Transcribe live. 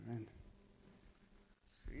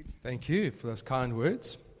Thank you for those kind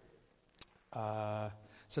words. Salah,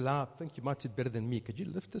 I think you might do it better than me. Could you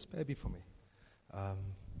lift this baby for me?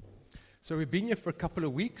 So we've been here for a couple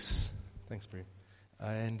of weeks. Thanks, Brie.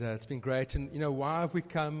 And it's been great. And, why have we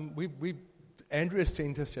come? Andrea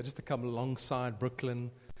sent us here just to come alongside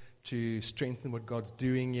Brooklyn to strengthen what God's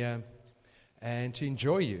doing here and to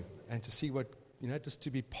enjoy you and to see what, just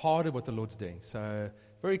to be part of what the Lord's doing. So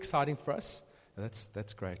very exciting for us.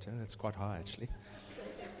 That's great. That's quite high, actually.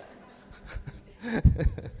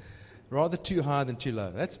 Rather too high than too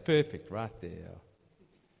low. That's perfect right there.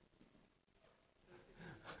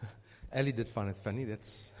 Ali did find it funny.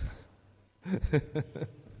 That's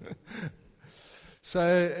So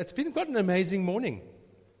it's been quite an amazing morning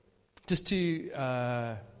just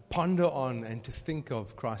to ponder on and to think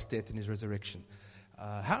of Christ's death and His resurrection.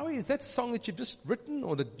 Howie, is that a song that you've just written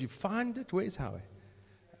or did you find it? Where's Howie?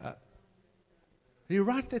 Did you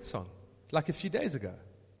write that song like a few days ago?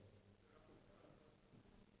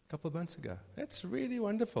 A couple of months ago. That's really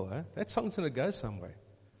wonderful, huh? That song's going to go somewhere.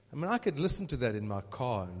 I mean, I could listen to that in my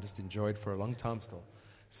car and just enjoy it for a long time still.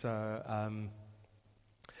 So,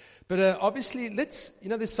 but obviously,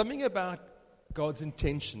 there's something about God's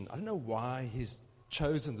intention. I don't know why He's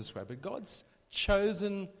chosen this way, but God's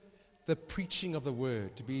chosen the preaching of the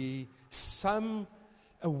Word to be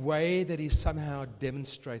a way that He somehow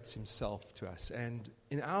demonstrates Himself to us. And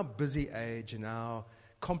in our busy age, in our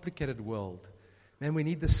complicated world, man, we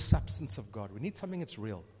need the substance of God. We need something that's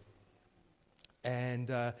real. And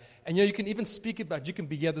you can even you can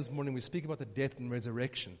be here this morning, we speak about the death and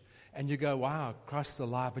resurrection, and you go, wow, Christ is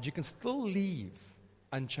alive, but you can still leave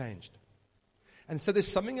unchanged. And so there's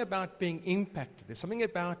something about being impacted, there's something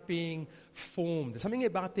about being formed, there's something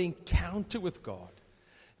about the encounter with God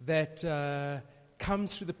that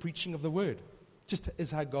comes through the preaching of the Word. Just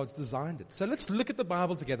as how God's designed it. So let's look at the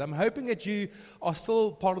Bible together. I'm hoping that you are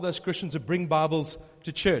still part of those Christians who bring Bibles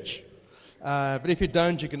to church. But if you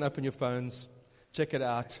don't, you can open your phones, check it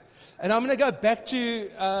out. And I'm going to go back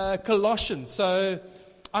to Colossians. So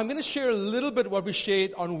I'm going to share a little bit what we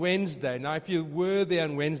shared on Wednesday. Now, if you were there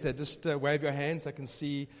on Wednesday, just wave your hands. I can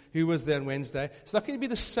see who was there on Wednesday. It's not going to be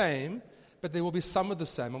the same, but there will be some of the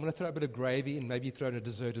same. I'm going to throw a bit of gravy and maybe throw in a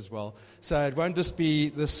dessert as well. So it won't just be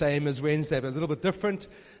the same as Wednesday, but a little bit different.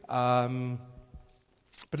 But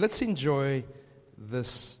let's enjoy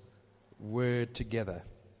this word together.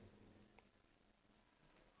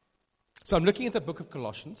 So I'm looking at the book of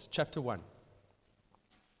Colossians, chapter 1.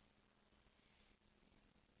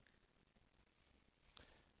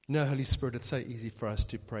 Holy Spirit, it's so easy for us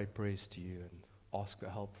to pray prayers to you and ask for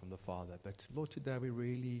help from the Father. But Lord, today I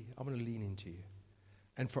want to lean into you.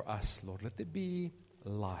 And for us, Lord, let there be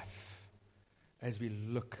life as we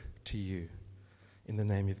look to you in the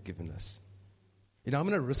name you've given us. I'm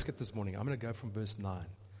going to risk it this morning. I'm going to go from verse 9.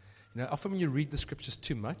 Often when you read the scriptures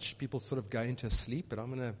too much, people sort of go into a sleep, but I'm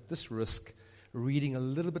going to just risk reading a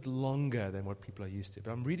little bit longer than what people are used to.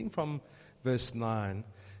 But I'm reading from verse 9,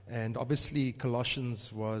 and obviously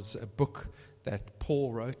Colossians was a book that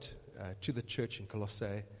Paul wrote to the church in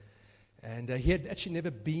Colossae. And he had actually never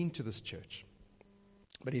been to this church,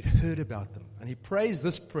 but he'd heard about them. And he prays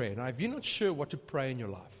this prayer. Now, if you're not sure what to pray in your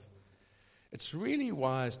life, it's really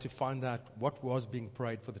wise to find out what was being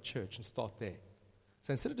prayed for the church and start there.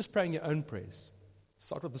 So instead of just praying your own prayers,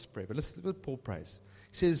 start with this prayer. But listen to what Paul prays.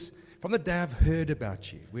 He says, from the day I've heard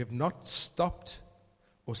about you, we have not stopped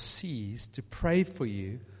or ceased to pray for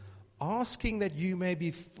you, asking that you may be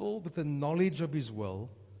filled with the knowledge of His will,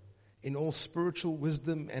 in all spiritual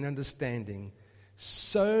wisdom and understanding,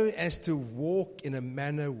 so as to walk in a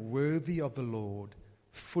manner worthy of the Lord,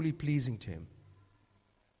 fully pleasing to Him.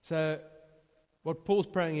 So what Paul's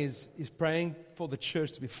praying is praying for the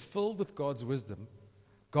church to be filled with God's wisdom,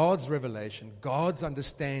 God's revelation, God's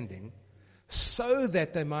understanding, so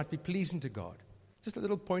that they might be pleasing to God. Just a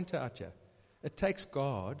little pointer out here. It takes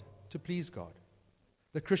God to please God.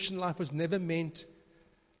 The Christian life was never meant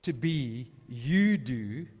to be you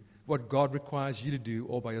do what God requires you to do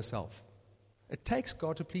all by yourself. It takes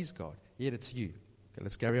God to please God, yet it's you. Okay,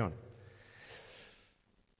 let's carry on.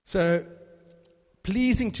 So,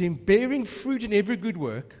 pleasing to Him, bearing fruit in every good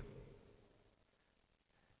work,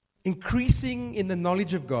 increasing in the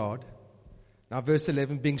knowledge of God. Now, verse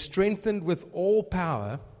 11, being strengthened with all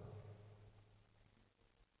power,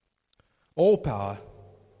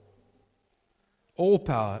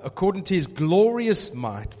 according to His glorious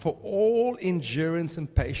might, for all endurance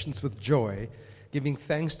and patience with joy, giving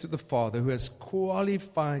thanks to the Father who has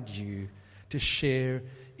qualified you to share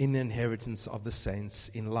in the inheritance of the saints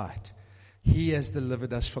in light. He has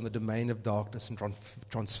delivered us from the domain of darkness and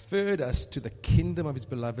transferred us to the kingdom of His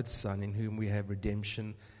beloved Son, in whom we have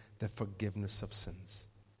redemption, the forgiveness of sins.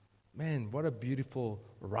 Man, what a beautiful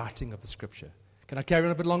writing of the Scripture. Can I carry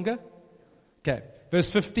on a bit longer? Okay,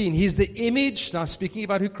 verse 15. He's the image, now speaking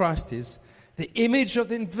about who Christ is, the image of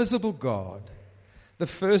the invisible God, the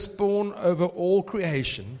firstborn over all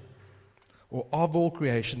creation, or of all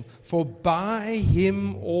creation, for by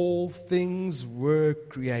him all things were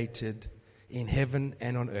created in heaven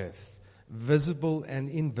and on earth, visible and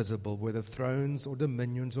invisible, whether thrones or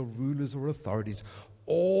dominions or rulers or authorities.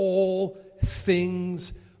 All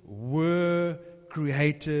things were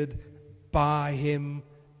created by him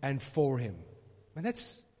and for him. And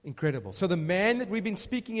that's incredible. So the man that we've been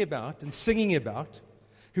speaking about and singing about,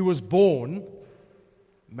 who was born,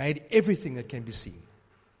 made everything that can be seen.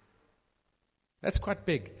 That's quite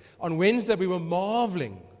big. On Wednesday, we were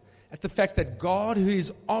marveling at the fact that God, who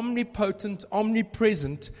is omnipotent,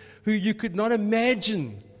 omnipresent, who you could not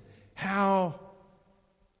imagine how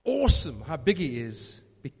awesome, how big he is,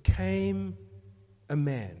 became a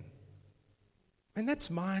man. And that's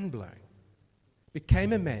mind-blowing.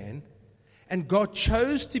 Became a man, and God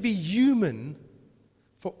chose to be human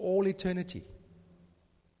for all eternity.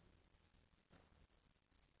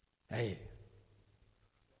 Hey,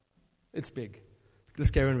 it's big.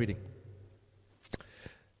 Let's carry on reading.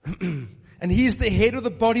 And he's the head of the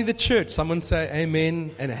body of the church. Someone say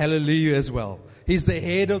amen and hallelujah as well. He's the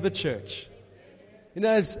head of the church. You know,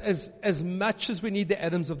 as much as we need the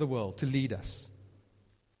Adams of the world to lead us.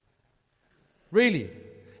 Really.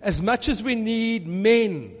 As much as we need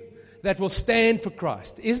men that will stand for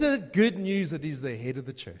Christ. Isn't it good news that he's the head of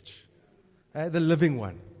the church? The living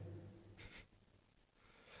one.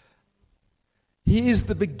 He is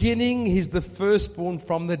the beginning, he's the firstborn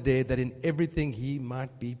from the dead, that in everything he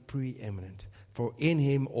might be preeminent. For in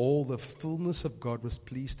him all the fullness of God was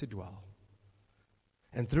pleased to dwell.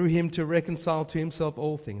 And through him to reconcile to himself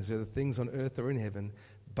all things, whether things on earth or in heaven,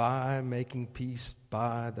 by making peace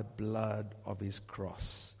by the blood of his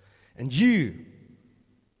cross. And you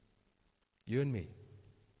and me. It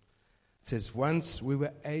says, once we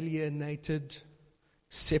were alienated,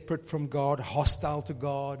 separate from God, hostile to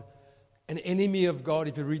God, an enemy of God,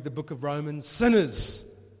 if you read the book of Romans, sinners,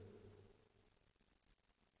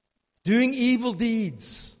 doing evil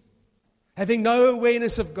deeds, having no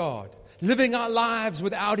awareness of God, living our lives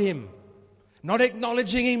without him, not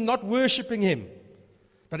acknowledging him, not worshiping him.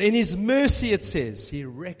 But in his mercy, it says, he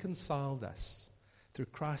reconciled us through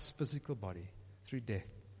Christ's physical body, through death,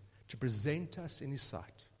 to present us in his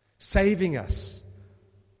sight, saving us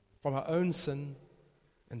from our own sin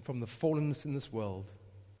and from the fallenness in this world.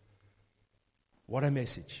 What a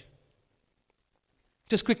message.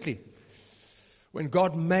 Just quickly, when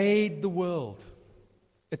God made the world,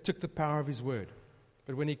 it took the power of his word.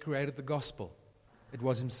 But when he created the gospel, it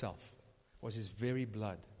was himself. It was his very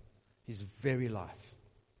blood, his very life.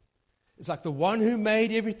 It's like the one who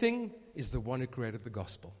made everything is the one who created the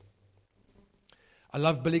gospel. I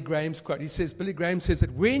love Billy Graham's quote. Billy Graham says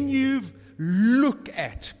that when you look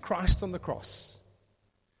at Christ on the cross,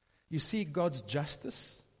 you see God's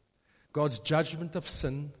justice, God's judgment of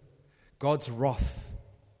sin, God's wrath,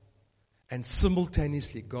 and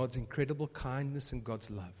simultaneously God's incredible kindness and God's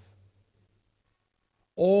love.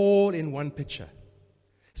 All in one picture.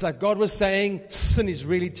 It's like God was saying, sin is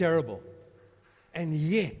really terrible. And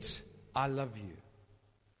yet, I love you.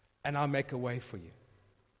 And I'll make a way for you.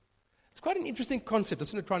 It's quite an interesting concept. I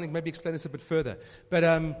just want to try and maybe explain this a bit further. But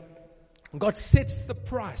God sets the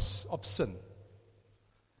price of sin.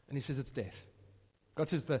 And he says it's death. God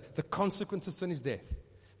says the consequence of sin is death.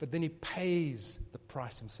 But then he pays the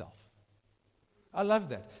price himself. I love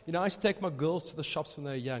that. You know, I used to take my girls to the shops when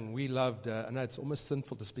they were young. We loved, I know it's almost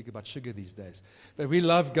sinful to speak about sugar these days, but we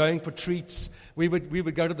loved going for treats. We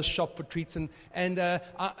would go to the shop for treats, and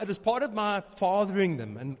it was part of my fathering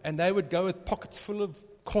them, and they would go with pockets full of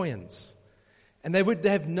coins. And they would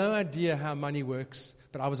have no idea how money works,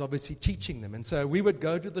 but I was obviously teaching them. And so we would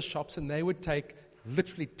go to the shops, and they would take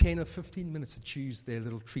literally 10 or 15 minutes to choose their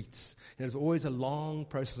little treats. And it was always a long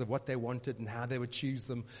process of what they wanted and how they would choose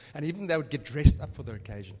them. And even they would get dressed up for the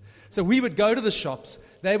occasion. So we would go to the shops.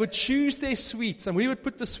 They would choose their sweets, and we would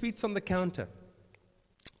put the sweets on the counter.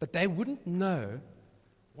 But they wouldn't know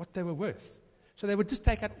what they were worth. So they would just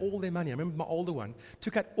take out all their money. I remember my older one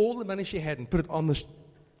took out all the money she had and put it on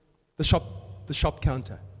the shop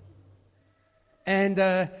counter. And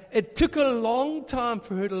it took a long time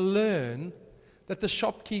for her to learn that the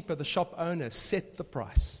shopkeeper, the shop owner, set the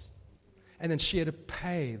price. And then she had to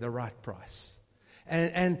pay the right price.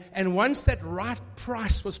 And once that right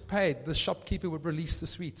price was paid, the shopkeeper would release the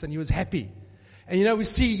sweets, and he was happy. And you know, we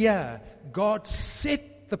see here, God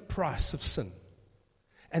set the price of sin.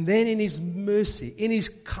 And then in His mercy, in His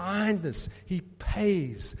kindness, He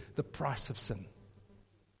pays the price of sin.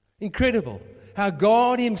 Incredible how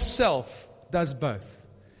God Himself does both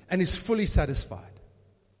and is fully satisfied.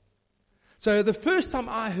 So the first time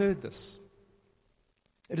I heard this,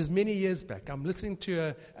 it was many years back. I'm listening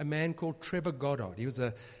to a man called Trevor Goddard. He was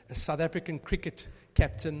a South African cricket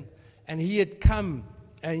captain, and he had come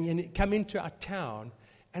into our town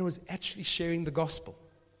and was actually sharing the gospel.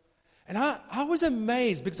 And I was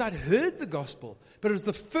amazed because I'd heard the gospel, but it was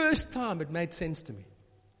the first time it made sense to me.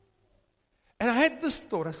 And I had this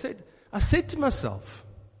thought. I said to myself,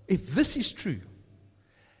 if this is true,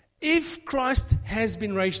 if Christ has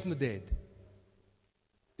been raised from the dead,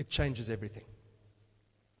 it changes everything.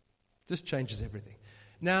 Just changes everything.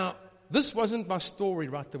 Now, this wasn't my story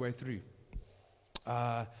right the way through.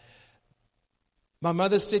 My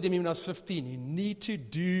mother said to me when I was 15, you need to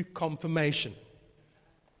do confirmation.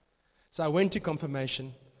 So I went to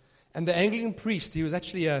confirmation, and the Anglican priest, he was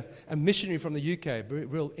actually a missionary from the UK, a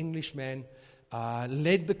real English man,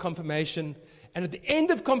 led the confirmation. And at the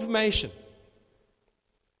end of confirmation,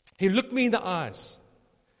 he looked me in the eyes.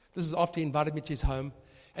 This is after he invited me to his home.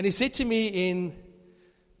 And he said to me in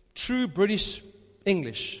true British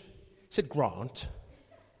English, he said, Grant,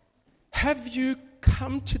 have you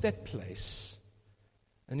come to that place?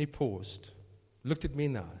 And he paused, looked at me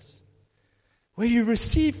in the eyes, where you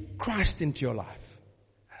receive Christ into your life.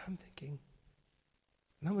 And I'm thinking,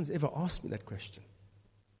 no one's ever asked me that question.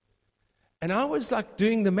 And I was like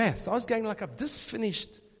doing the maths. I was going like, I've just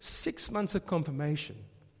finished 6 months of confirmation.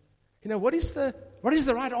 What is the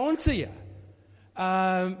right answer here?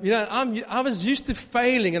 I was used to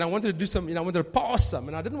failing, and I wanted to do some, I wanted to pass some,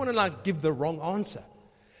 and I didn't want to give the wrong answer.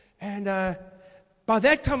 And by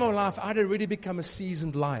that time of life, I had already become a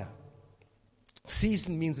seasoned liar.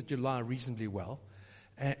 Seasoned means that you lie reasonably well.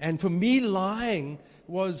 And for me, lying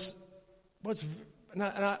was, and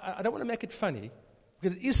I don't want to make it funny,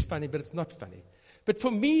 because it is funny, but it's not funny. But for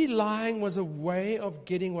me, lying was a way of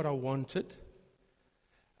getting what I wanted,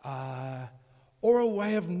 or a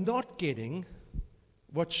way of not getting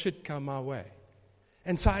what should come my way.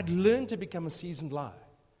 And so I'd learned to become a seasoned liar.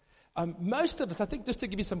 Most of us, I think just to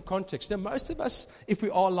give you some context, most of us, if we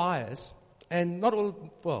are liars, and not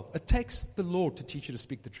all, it takes the Lord to teach you to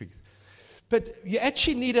speak the truth. But you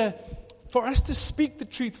actually for us to speak the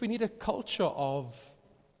truth, we need a culture of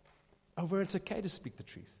where it's okay to speak the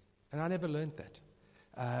truth. And I never learned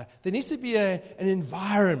that. There needs to be an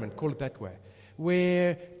environment, call it that way,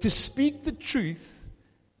 where to speak the truth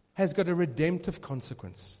has got a redemptive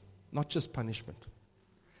consequence, not just punishment.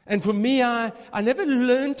 And for me, I never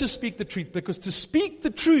learned to speak the truth, because to speak the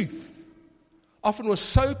truth often was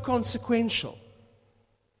so consequential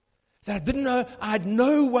that I didn't know, I had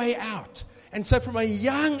no way out. And so from a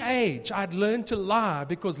young age, I'd learned to lie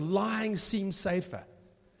because lying seemed safer.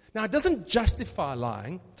 Now, it doesn't justify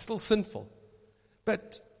lying, it's still sinful.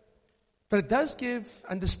 But it does give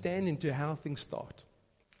understanding to how things start.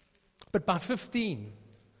 But by 15,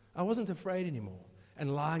 I wasn't afraid anymore,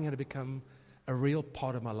 and lying had become a real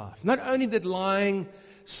part of my life. Not only did lying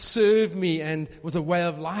serve me and was a way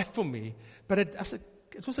of life for me, but it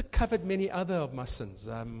also covered many other of my sins.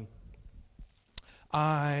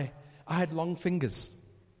 I had long fingers,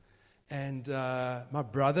 and my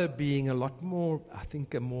brother, being a lot more, I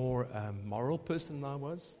think, a more moral person than I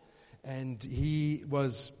was, and he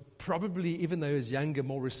was probably, even though he was younger,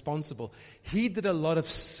 more responsible. He did a lot of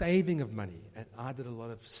saving of money, and I did a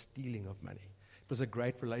lot of stealing of money. It was a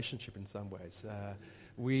great relationship in some ways.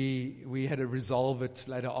 We had to resolve it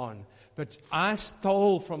later on. But I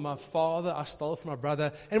stole from my father, I stole from my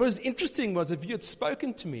brother. And what was interesting was, if you had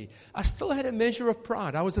spoken to me, I still had a measure of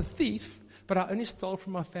pride. I was a thief, but I only stole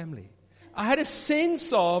from my family. I had a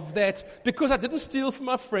sense of that because I didn't steal from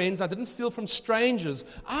my friends, I didn't steal from strangers,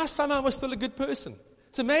 I somehow was still a good person.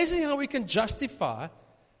 It's amazing how we can justify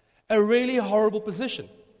a really horrible position.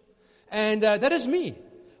 And that is me.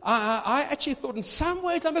 I actually thought in some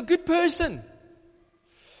ways I'm a good person.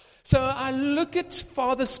 So I look at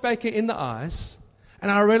Father Speaker in the eyes,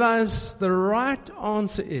 and I realize the right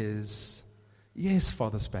answer is, yes,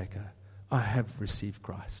 Father Speaker, I have received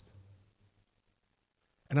Christ.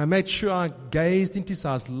 And I made sure I gazed into his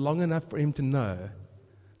eyes long enough for him to know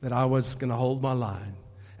that I was going to hold my line.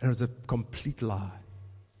 And it was a complete lie.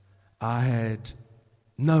 I had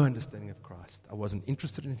no understanding of Christ. I wasn't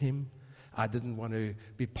interested in him. I didn't want to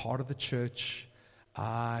be part of the church.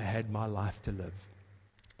 I had my life to live.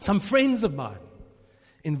 Some friends of mine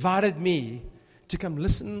invited me to come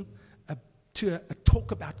listen to a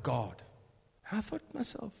talk about God. And I thought to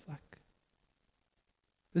myself,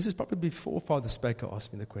 this is probably before Father Speaker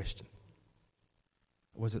asked me the question.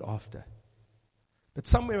 Or was it after? But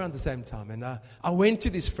somewhere around the same time. And I went to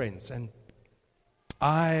these friends, and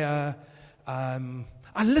I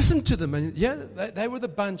listened to them. And they were the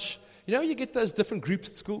bunch. You know, you get those different groups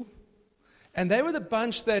at school? And they were the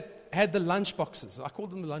bunch that had the lunch boxes. I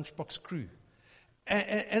called them the lunchbox crew.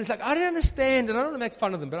 And it's like, I don't understand, and I don't want to make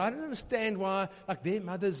fun of them, but I don't understand why, like, their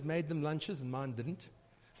mothers made them lunches and mine didn't.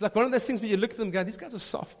 It's like one of those things where you look at them and go, these guys are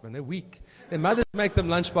soft, man, they're weak. Their mothers make them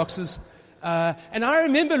lunch boxes. And I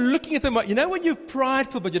remember looking at them, you know when you're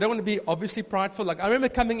prideful, but you don't want to be obviously prideful? Like, I remember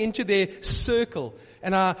coming into their circle,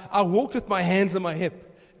 and I walked with my hands on my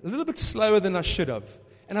hip, a little bit slower than I should have.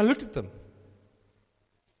 And I looked at them.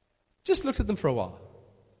 Just looked at them for a while.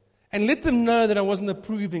 And let them know that I wasn't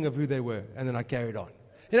approving of who they were. And then I carried on.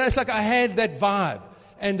 You know, it's like I had that vibe.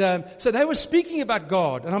 And so they were speaking about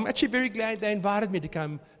God. And I'm actually very glad they invited me to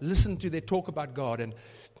come listen to their talk about God. And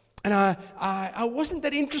I wasn't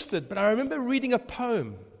that interested. But I remember reading a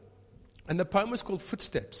poem. And the poem was called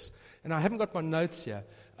Footsteps. And I haven't got my notes here.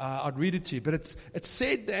 I'd read it to you. But it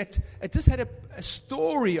said that it just had a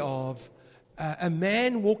story of a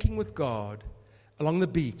man walking with God along the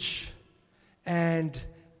beach. And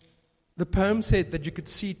the poem said that you could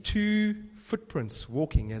see two footprints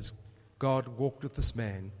walking as God walked with this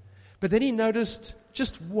man. But then he noticed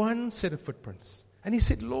just one set of footprints. And he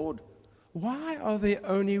said, Lord, why are there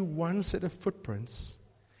only one set of footprints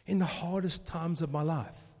in the hardest times of my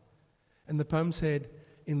life? And the poem said,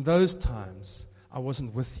 in those times, I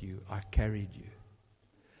wasn't with you, I carried you.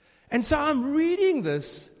 And so I'm reading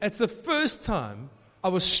this. It's the first time I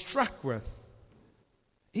was struck with,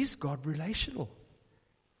 is God relational?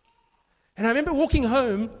 And I remember walking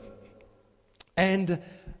home, and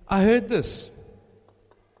I heard this.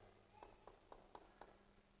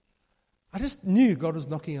 I just knew God was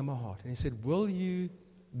knocking on my heart. And he said, will you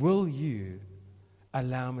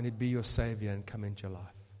allow me to be your Savior and come into your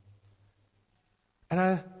life? And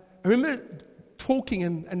I remember talking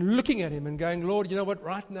and looking at him and going, Lord, you know what,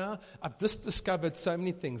 right now, I've just discovered so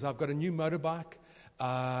many things. I've got a new motorbike.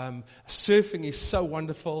 Surfing is so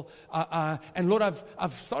wonderful. And Lord,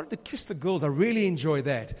 I've started to kiss the girls. I really enjoy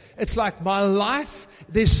that. It's like my life,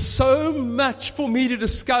 there's so much for me to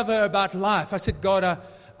discover about life. I said, God,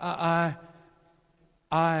 I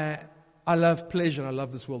love pleasure and I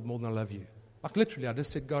love this world more than I love you. Like literally, I just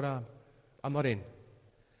said, God, I'm not in.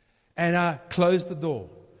 And I closed the door.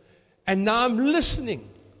 And now I'm listening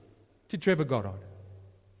to Trevor Goddard.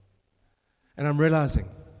 And I'm realizing,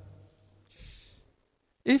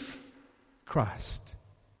 if Christ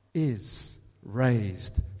is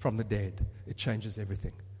raised from the dead, it changes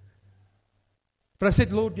everything. But I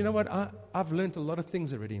said, Lord, you know what? I've learned a lot of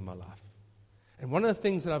things already in my life. And one of the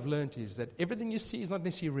things that I've learned is that everything you see is not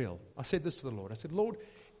necessarily real. I said this to the Lord. I said, Lord,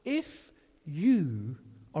 if you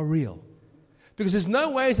are real, because there's no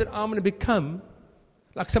ways that I'm going to become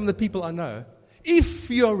like some of the people I know. If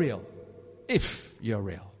you're real,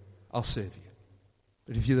 I'll serve you.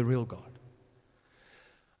 But if you're the real God,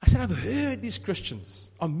 I said, I've heard these Christians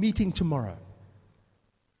are meeting tomorrow.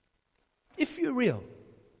 If you're real,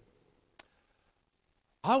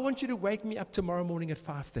 I want you to wake me up tomorrow morning at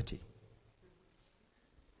 5:30.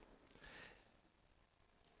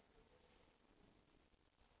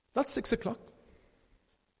 Not 6 o'clock.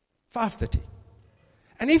 5:30.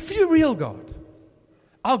 And if you're real, God,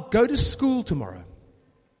 I'll go to school tomorrow.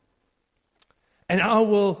 And I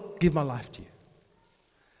will give my life to you.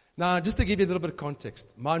 Now, just to give you a little bit of context,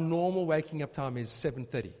 my normal waking up time is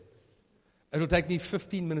 7:30. It'll take me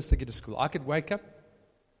 15 minutes to get to school. I could wake up,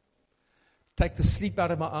 take the sleep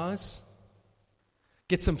out of my eyes,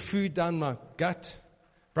 get some food down my gut,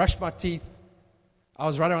 brush my teeth. I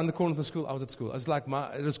was right around the corner from school. I was at school. It was like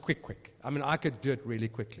it was quick. I mean, I could do it really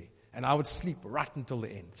quickly. And I would sleep right until the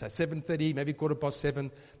end. So 7:30, maybe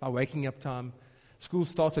 7:15, my waking up time. School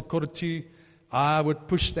starts at 2:45. I would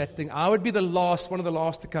push that thing. I would be one of the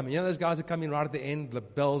last to come in. You know those guys that come in right at the end, the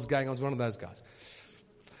bell's going. I was one of those guys.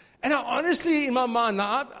 And I honestly, in my mind,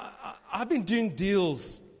 now I've been doing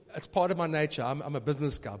deals. It's part of my nature. I'm a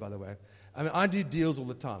business guy, by the way. I mean, I do deals all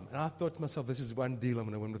the time. And I thought to myself, this is one deal I'm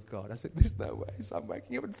going to win with God. I said, there's no way. So I'm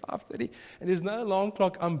waking up at 5:30, and there's no alarm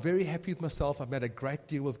clock. I'm very happy with myself. I've made a great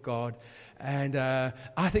deal with God. And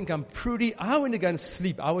I think I went to go and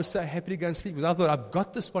sleep. I was so happy to go and sleep because I thought, I've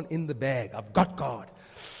got this one in the bag. I've got God.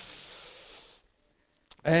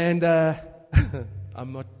 And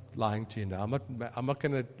I'm not lying to you now. I'm not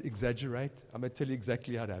going to exaggerate. I'm going to tell you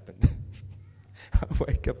exactly how it happened. I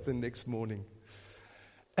wake up the next morning.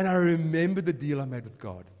 And I remember the deal I made with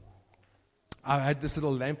God. I had this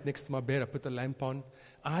little lamp next to my bed. I put the lamp on.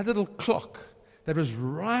 I had a little clock that was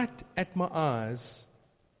right at my eyes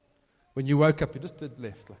When you woke up, you just did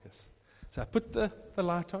left like this. So I put the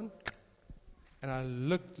light on, and I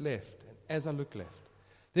looked left. And as I looked left,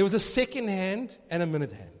 there was a second hand and a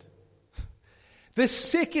minute hand. The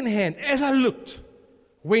second hand, as I looked,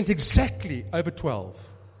 went exactly over 12.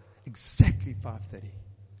 Exactly 5:30.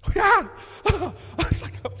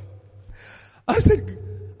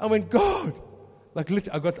 I went, God.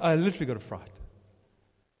 I literally got a fright.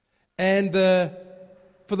 And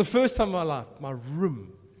for the first time in my life, my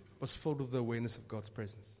room was filled with the awareness of God's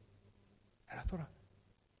presence. And I thought,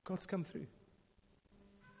 God's come through.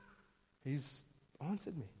 He's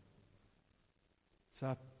answered me. So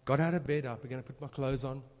I got out of bed, I began to put my clothes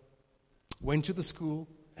on, went to the school,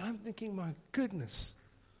 and I'm thinking, my goodness.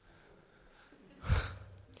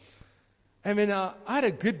 I mean, I had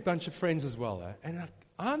a good bunch of friends as well. And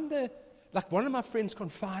one of my friends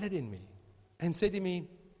confided in me and said to me,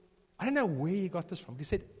 I don't know where you got this from. He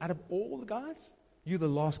said, out of all the guys, you're the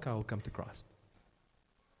last guy who will come to Christ.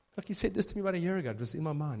 Like he said this to me about a year ago. It was in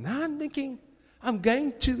my mind. Now I'm thinking, I'm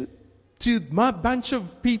going to my bunch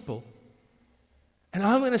of people, and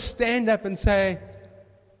I'm going to stand up and say,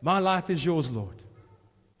 my life is yours, Lord.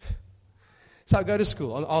 So I go to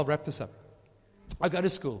school. I'll wrap this up. I go to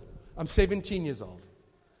school. I'm 17 years old.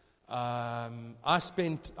 I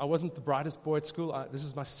wasn't the brightest boy at school. This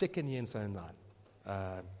is my second year in St.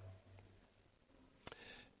 Nine.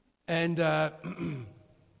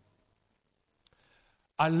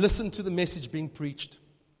 I listened to the message being preached.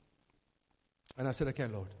 And I said, okay,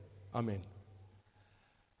 Lord, amen.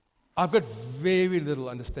 I've got very little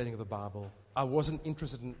understanding of the Bible. I wasn't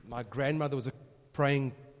interested in, my grandmother was a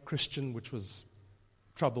praying Christian, which was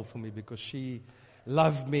trouble for me because she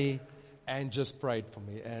loved me and just prayed for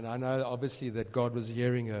me. And I know obviously that God was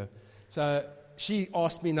hearing her. So she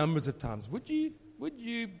asked me numbers of times, would you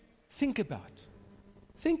think about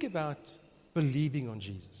believing on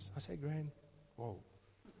Jesus? I say, Gran, whoa.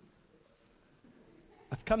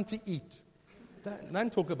 I've come to eat.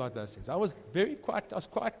 Don't talk about those things. I was quite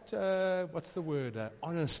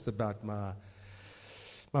honest about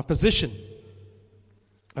my position.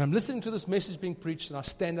 And I'm listening to this message being preached, and I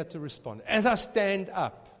stand up to respond. As I stand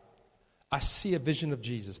up, I see a vision of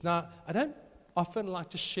Jesus. Now, I don't often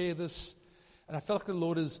like to share this, and I felt like the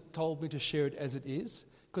Lord has told me to share it as it is,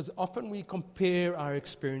 because often we compare our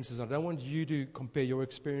experiences. I don't want you to compare your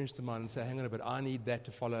experience to mine and say, hang on a bit, I need that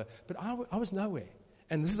to follow. But I was nowhere.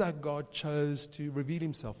 And this is how God chose to reveal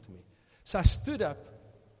himself to me. So I stood up,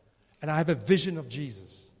 and I have a vision of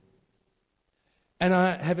Jesus. And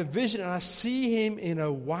I have a vision, and I see him in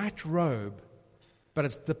a white robe, but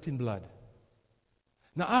it's dipped in blood.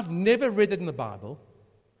 Now, I've never read it in the Bible.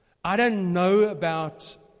 I don't know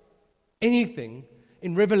about anything.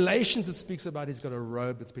 In Revelations, it speaks about he's got a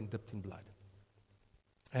robe that's been dipped in blood.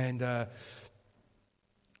 And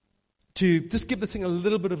to just give this thing a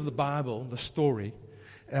little bit of the Bible, the story,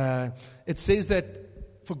 it says that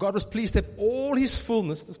for God was pleased to have all his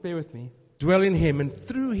fullness, just bear with me, dwell in him, and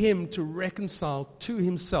through him to reconcile to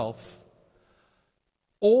himself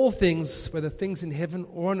all things, whether things in heaven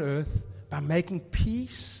or on earth, by making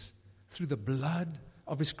peace through the blood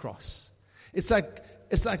of his cross. It's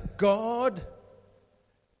like God,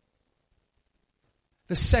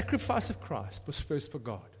 the sacrifice of Christ was first for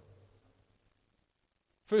God.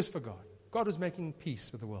 First for God. God was making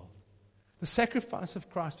peace with the world. The sacrifice of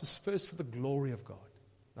Christ was first for the glory of God.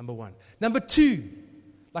 Number one. Number two,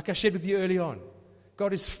 like I shared with you early on,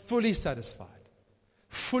 God is fully satisfied,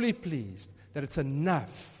 fully pleased that it's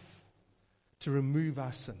enough to remove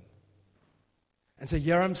our sin. And so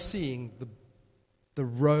here I'm seeing the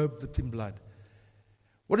robe dipped in blood.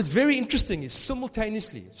 What is very interesting is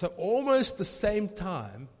simultaneously, so almost the same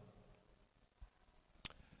time,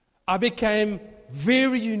 I became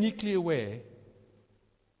very uniquely aware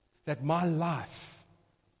that my life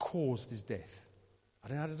caused his death. I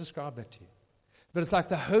don't know how to describe that to you. But it's like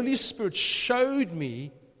the Holy Spirit showed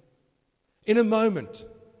me in a moment.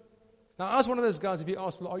 Now, I was one of those guys, if you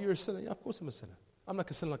ask, well, are you a sinner? Yeah, of course I'm a sinner. I'm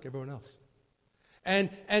like a sinner like everyone else. And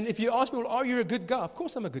if you ask me, well, are you a good guy? Of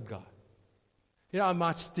course I'm a good guy. You know, I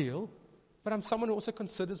might steal, but I'm someone who also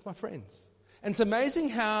considers my friends. And it's amazing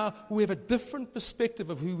how we have a different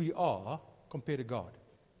perspective of who we are compared to God.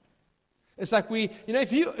 It's like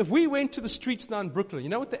if we went to the streets now in Brooklyn, you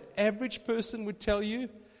know what the average person would tell you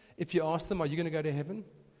if you ask them, are you going to go to heaven?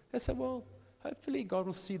 They say, well, hopefully God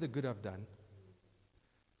will see the good I've done.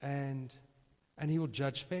 And he will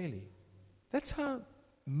judge fairly. That's how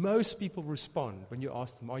most people respond when you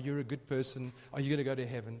ask them, are you a good person? Are you going to go to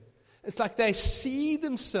heaven? It's like they see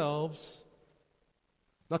themselves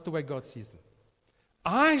not the way God sees them.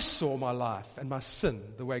 I saw my life and my sin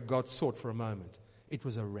the way God saw it for a moment. it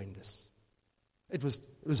was horrendous. It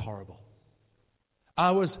was horrible.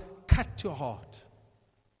 I was cut to heart.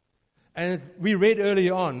 And we read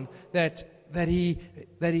earlier on that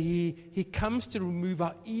he comes to remove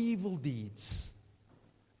our evil deeds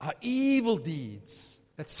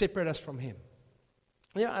that separate us from him.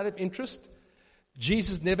 Out of interest,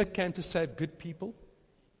 Jesus never came to save good people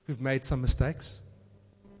who've made some mistakes.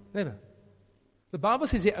 Never. The Bible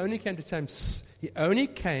says he only came to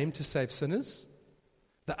save sinners,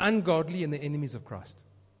 the ungodly, and the enemies of Christ.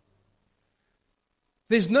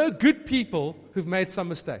 There's no good people who've made some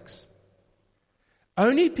mistakes.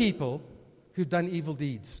 Only people who've done evil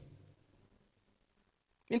deeds.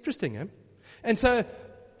 Interesting, eh? And so,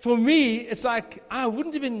 for me, it's like I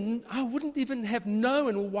wouldn't even have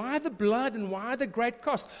known why the blood and why the great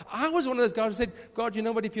cost. I was one of those guys who said, God, you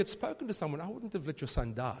know what? If you had spoken to someone, I wouldn't have let your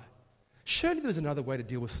son die. Surely there's another way to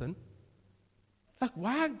deal with sin. Like,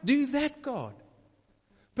 why do that, God?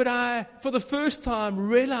 But I, for the first time,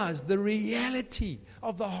 realized the reality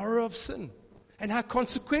of the horror of sin and how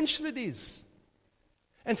consequential it is.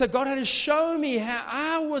 And so God had to show me how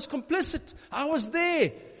I was complicit. I was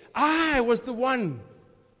there. I was the one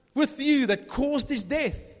with you that caused his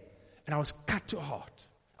death. And I was cut to heart.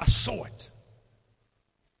 I saw it.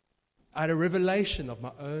 I had a revelation of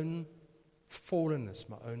my own fallenness,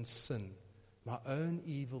 my own sin, my own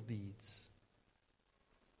evil deeds.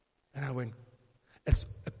 And I went, it's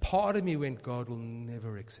a part of me went, God will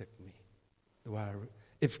never accept me. The way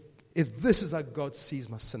if this is how God sees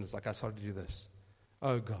my sins, like I started to do this.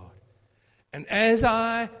 Oh God. And as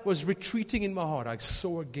I was retreating in my heart, I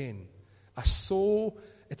saw again.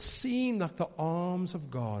 It seemed like the arms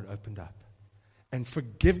of God opened up. And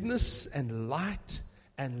forgiveness and light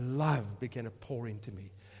and love began to pour into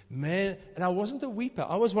me. Man, and I wasn't a weeper.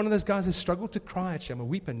 I was one of those guys who struggled to cry. Actually, I'm a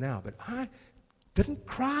weeper now, but I didn't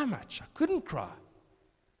cry much. I couldn't cry.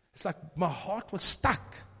 It's like my heart was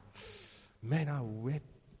stuck. Man, I wept.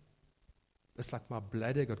 It's like my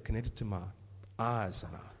bladder got connected to my eyes.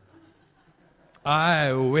 And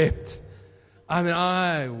I wept.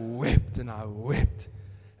 I wept and I wept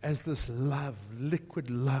as this love, liquid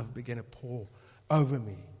love, began to pour over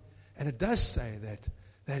me. And it does say that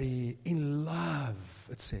he, in love,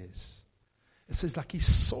 it says like he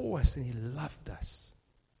saw us and he loved us.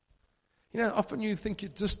 You know, often you think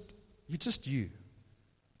you're just you.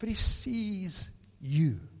 But he sees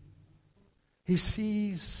you. He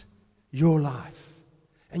sees your life.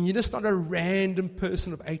 And you're just not a random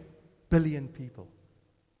person of 8 billion people.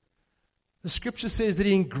 The scripture says that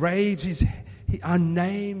he engraves our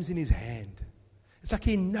names in his hand. It's like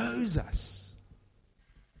he knows us.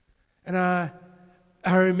 And I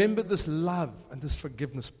remember this love and this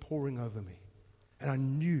forgiveness pouring over me. And I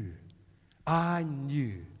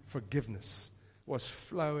knew forgiveness was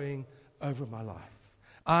flowing over my life.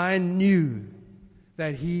 I knew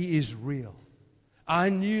that he is real. I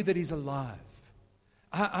knew that he's alive.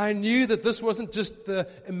 I knew that this wasn't just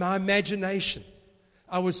my imagination.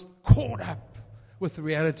 I was caught up with the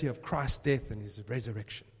reality of Christ's death and his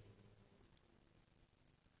resurrection.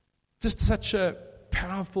 Just such a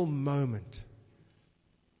powerful moment.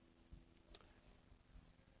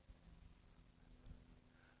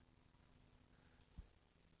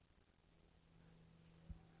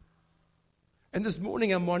 And this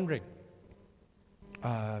morning I'm wondering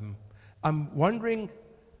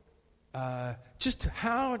just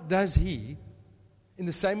how does he, in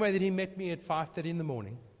the same way that he met me at 5:30 in the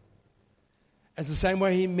morning, as the same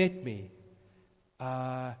way he met me,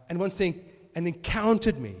 and once and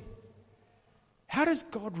encountered me, how does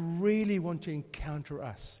God really want to encounter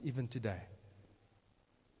us even today?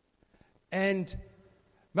 And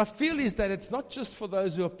my feel is that it's not just for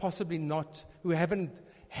those who are possibly who haven't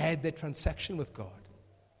had that transaction with God.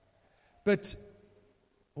 But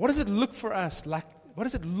what does it look for us like? What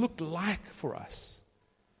does it look like for us,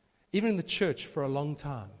 even in the church for a long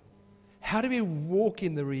time? How do we walk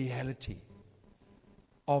in the reality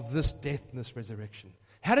of this death and this resurrection?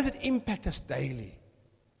 How does it impact us daily?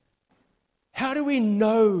 How do we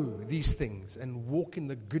know these things and walk in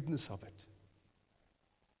the goodness of it?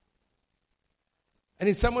 And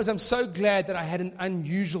in some ways, I'm so glad that I had an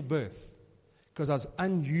unusual birth, because I was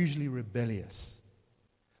unusually rebellious.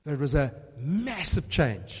 But it was a massive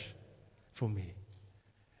change for me.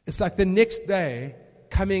 It's like the next day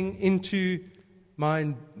coming into my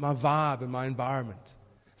vibe and my environment.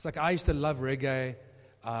 It's like I used to love reggae.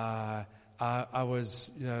 I was,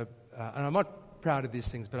 and I'm not proud of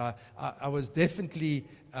these things, but I was definitely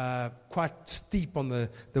quite steep on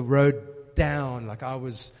the road down. Like I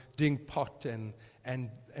was doing pot and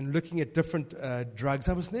looking at different drugs.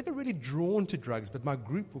 I was never really drawn to drugs, but my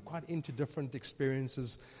group were quite into different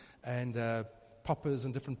experiences and poppers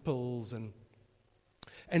and different pills.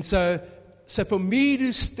 And so for me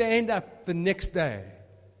to stand up the next day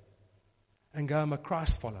and go, I'm a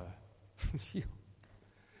Christ follower.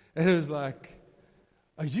 And it was like,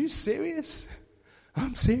 are you serious?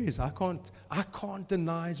 I'm serious. I can't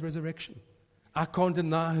deny his resurrection. I can't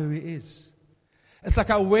deny who he is. It's like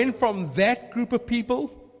I went from that group of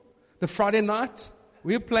people, the Friday night,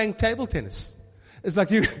 we were playing table tennis. It's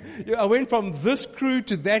like I went from this crew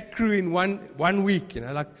to that crew in one week.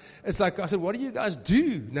 It's like I said, what do you guys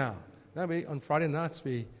do now? No, on Friday nights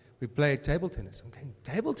we play table tennis. I'm going,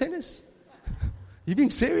 table tennis? You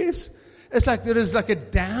being serious? It's like there is like a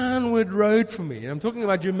downward road for me. I'm talking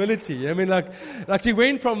about humility. I mean, like you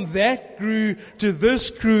went from that crew to this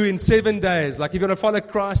crew in 7 days. Like if you're going to follow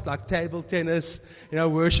Christ, like table tennis,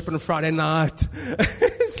 worship on Friday night.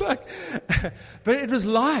 It's like, but it was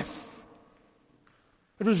life.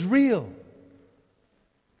 It was real.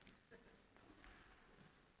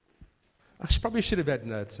 I probably should have had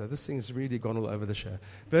notes. So this thing's really gone all over the show.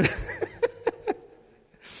 But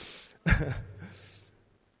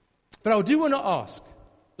But I do want to ask,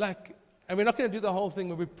 and we're not going to do the whole thing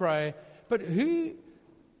where we pray, but who,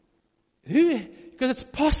 because it's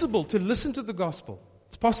possible to listen to the gospel.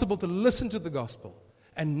 It's possible to listen to the gospel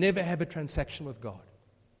and never have a transaction with God.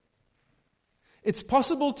 It's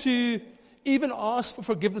possible to even ask for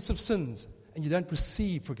forgiveness of sins and you don't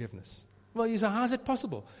receive forgiveness. Well, you say, how is it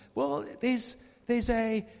possible? Well, it's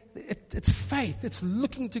faith. It's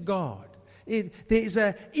looking to God. There's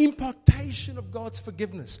an impartation of God's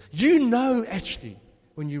forgiveness. You know, actually,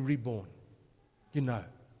 when you're reborn. You know.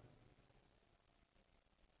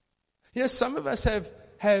 Some of us have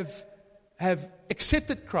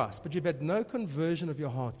accepted Christ, but you've had no conversion of your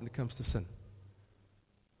heart when it comes to sin.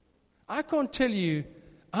 I can't tell you,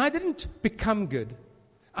 I didn't become good.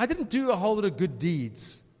 I didn't do a whole lot of good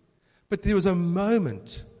deeds. But there was a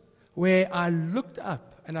moment where I looked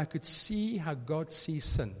up and I could see how God sees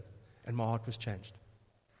sin. And my heart was changed.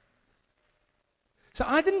 So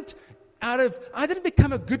I didn't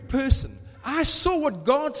become a good person. I saw what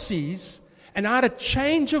God sees, and I had a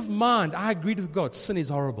change of mind. I agreed with God. Sin is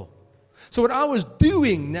horrible. So what I was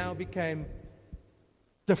doing now became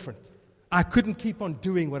different. I couldn't keep on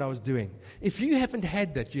doing what I was doing. If you haven't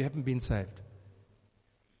had that, you haven't been saved.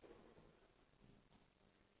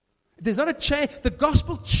 There's not a change. The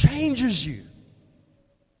gospel changes you.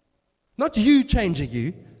 Not you changing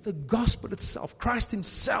you. The gospel itself, Christ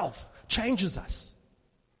himself, changes us.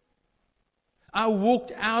 I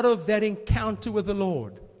walked out of that encounter with the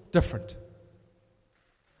Lord different.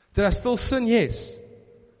 Did I still sin? Yes.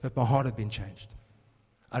 But my heart had been changed.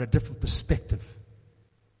 I had a different perspective.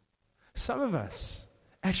 Some of us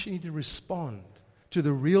actually need to respond to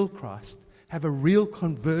the real Christ, have a real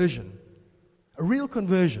conversion. A real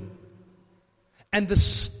conversion. And the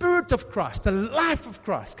Spirit of Christ, the life of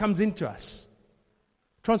Christ comes into us.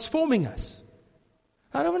 Transforming us.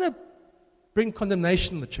 I don't want to bring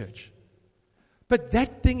condemnation in the church. But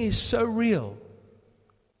that thing is so real.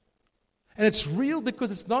 And it's real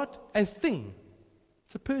because it's not a thing.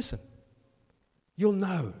 It's a person. You'll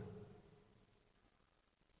know.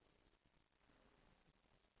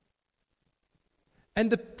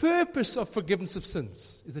 And the purpose of forgiveness of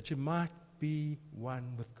sins is that you might be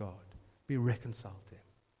one with God. Be reconciled to Him.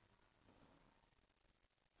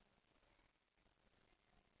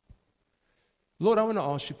 Lord, I want to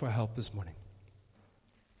ask you for help this morning.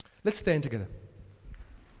 Let's stand together.